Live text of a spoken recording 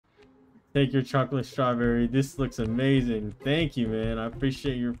Take your chocolate strawberry. This looks amazing. Thank you, man. I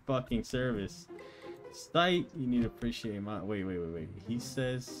appreciate your fucking service. Slight, you need to appreciate my. Wait. He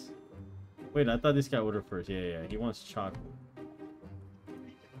says. Wait, I thought this guy ordered first. Yeah. He wants chocolate.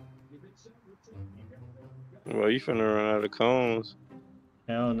 Well, you finna run out of cones.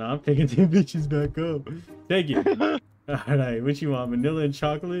 Hell no, I'm picking two bitches back up. Take it. Alright, what you want? Vanilla and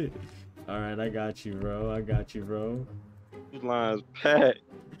chocolate? Alright, I got you, bro. This line's packed.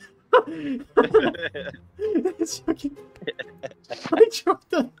 That's fucking... I dropped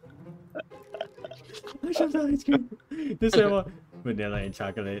the ice cream. This I want vanilla and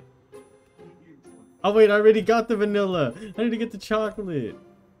chocolate. Oh wait, I already got the vanilla. I need to get the chocolate.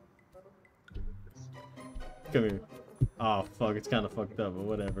 Come here. Oh fuck, it's kind of fucked up, but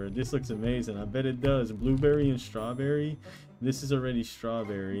whatever. This looks amazing. I bet it does. Blueberry and strawberry. This is already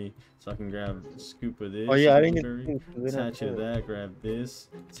strawberry, so I can grab a scoop of this. Oh yeah, I blueberry. didn't get Attach it to that. Grab this.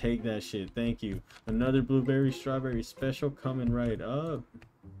 Take that shit. Thank you. Another blueberry strawberry special coming right up.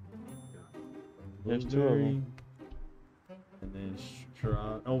 There's two of Blueberry. them. And then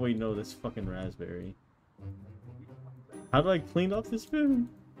straw. Oh wait, no, that's fucking raspberry. How do I clean off this food?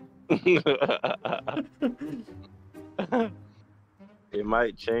 It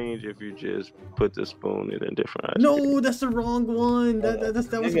might change if you just put the spoon in a different ice No, cream. that's the wrong one. That was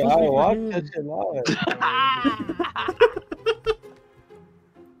supposed Nigga, to I be for watched him. that shit live.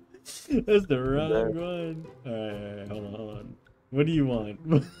 That's the wrong one. Alright, hold on. What do you want?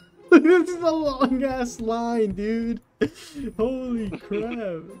 This is a long ass line, dude. Holy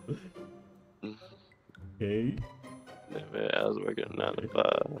crap. Okay. Yeah, man, I was working 9 to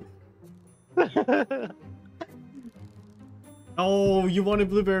 5. Oh, you wanted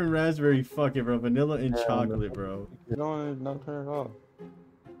blueberry and raspberry. Fuck it, bro. Vanilla and Yeah, chocolate, bro. You don't no turn it off.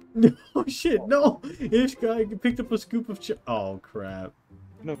 Oh shit, no! This guy picked up a scoop of oh crap.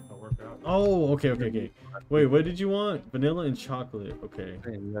 No. Oh, okay. Wait, what did you want? Vanilla and chocolate. Okay.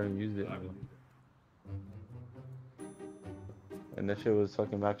 You never used it. And that shit was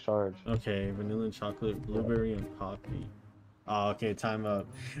fucking max charge. Okay, vanilla and chocolate, blueberry and poppy. Oh, okay, time up.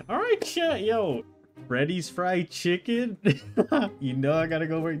 Alright, chat, yo. Freddy's fried chicken. You know I gotta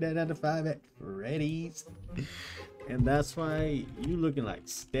go work that 9 to 5 at Freddy's. And that's why you looking like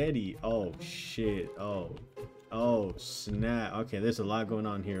steady. Oh shit. Oh snap. Okay, there's a lot going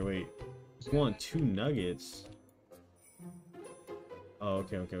on here. Wait. I want 2 nuggets. Oh,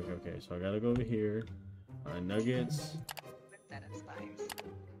 okay. So I gotta go over here. Nuggets.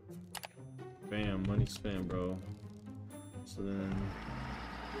 Bam, money spent, bro. So then,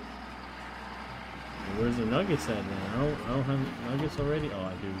 where's the nuggets at then? I don't have nuggets already. Oh,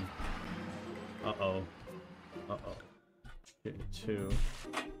 I do. Uh oh. Shit, 2.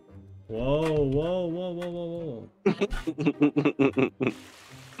 Whoa.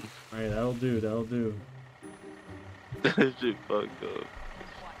 Alright, that'll do. That shit fucked up.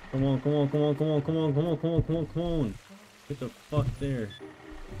 Come on. Get the fuck there.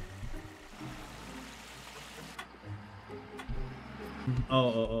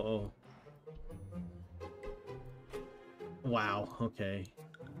 Oh. Wow, okay.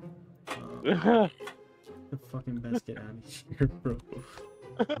 The fucking basket out of here, bro.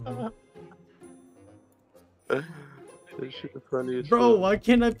 That shit is funny as Bro, fuck. why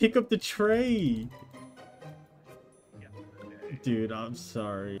can't I pick up the tray? Dude, I'm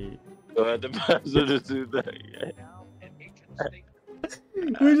sorry. Go ahead to pass it to do that.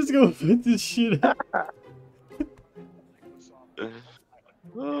 We're just gonna put this shit out.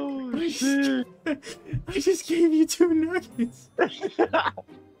 Oh shit. I just gave you 2 nuggets.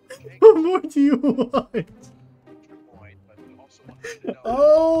 What more do you want?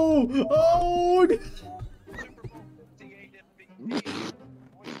 Oh!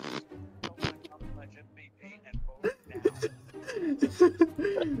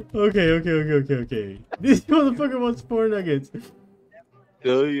 Okay. This motherfucker wants 4 nuggets.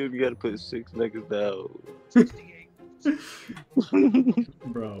 Yo, you gotta put 6 nuggets down.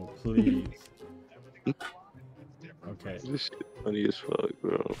 Bro, please. Okay. This shit funny as fuck,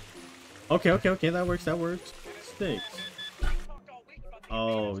 bro. Okay, that works. Sticks.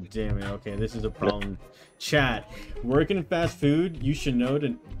 Oh, damn it. Okay, this is a problem. Chat, working in fast food, you should know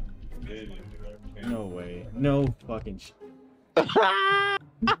to... No way. No fucking Line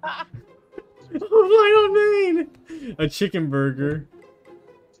on main! A chicken burger.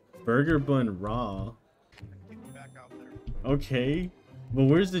 Burger bun raw. Okay. But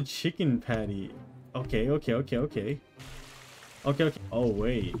where's the chicken patty? Okay. Oh,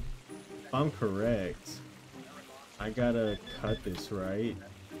 wait. If I'm correct, I gotta cut this, right?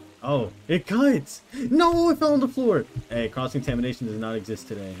 Oh, it cuts! No, it fell on the floor! Hey, cross-contamination does not exist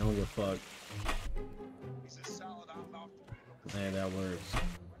today. I don't give a fuck. Hey, that works.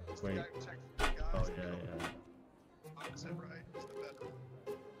 Wait. Oh, yeah, yeah.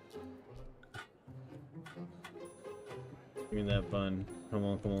 Give me that bun. Come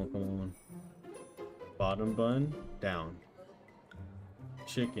on, come on, come on. Bottom bun, down.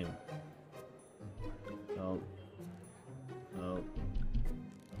 Chicken. Oh. Oh.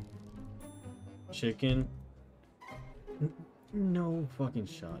 Chicken. No fucking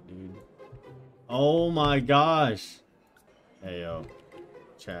shot, dude. Oh my gosh. Hey, yo.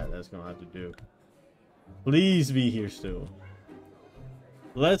 Chat, that's gonna have to do. Please be here still.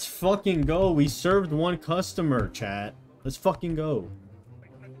 Let's fucking go. We served one customer, chat. Let's fucking go.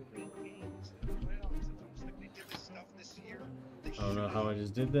 I don't know how I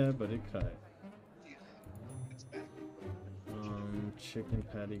just did that, but it cut. Chicken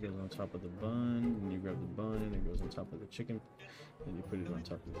patty goes on top of the bun. And you grab the bun, and it goes on top of the chicken. And you put it on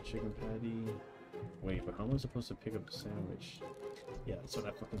top of the chicken patty. Wait, but how am I supposed to pick up the sandwich? Yeah, that's what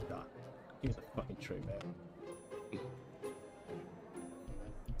I fucking got. Give me the fucking tray back.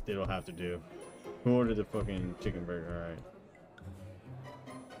 They don't have to do. Who ordered the fucking chicken burger? Alright.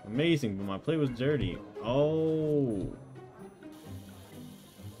 Amazing, but my plate was dirty. Oh.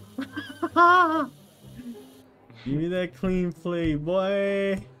 Give me that clean plate,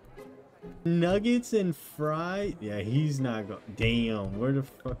 boy. Nuggets and fries. Yeah, he's not going. Damn, where the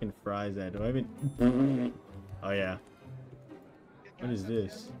fucking fries at? Do I even? Oh yeah. What is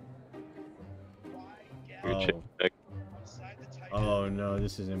this? Oh. Oh no,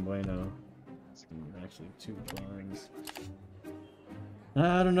 this isn't bueno. Actually, 2 buns.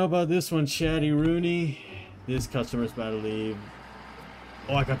 I don't know about this one, Chatty Rooney. This customer's about to leave.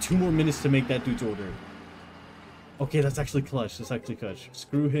 Oh, I got 2 more minutes to make that dude's order. Okay, that's actually clutch. That's actually clutch.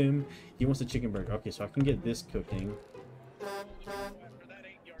 Screw him. He wants a chicken burger. Okay, so I can get this cooking.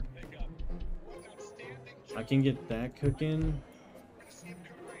 I can get that cooking.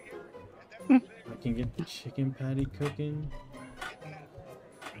 I can get the chicken patty cooking.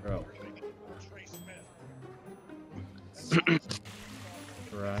 Bro.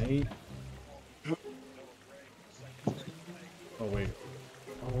 Right. Oh, wait.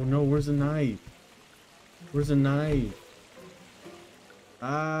 Oh, no. Where's the knife? Where's the knife?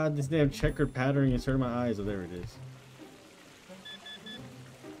 Ah, this damn checkered patterning is hurting my eyes. Oh, there it is.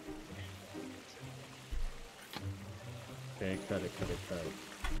 Okay, cut it, cut it, cut it.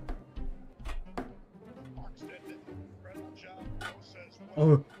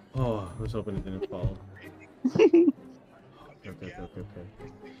 Oh, oh, I was hoping it didn't fall. Okay.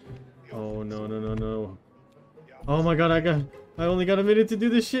 Oh, no, no, no, no. Oh my god, I only got a minute to do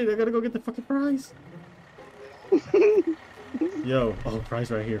this shit. I gotta go get the fucking fries. Yo, oh,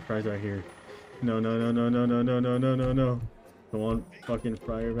 fries right here, fries right here. No, no, no, no, no, no, no, no, no, no, no. Come on, fucking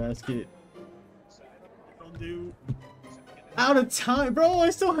fryer basket. Don't do. Out of time, bro. I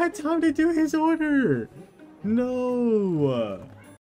still had time to do his order. No.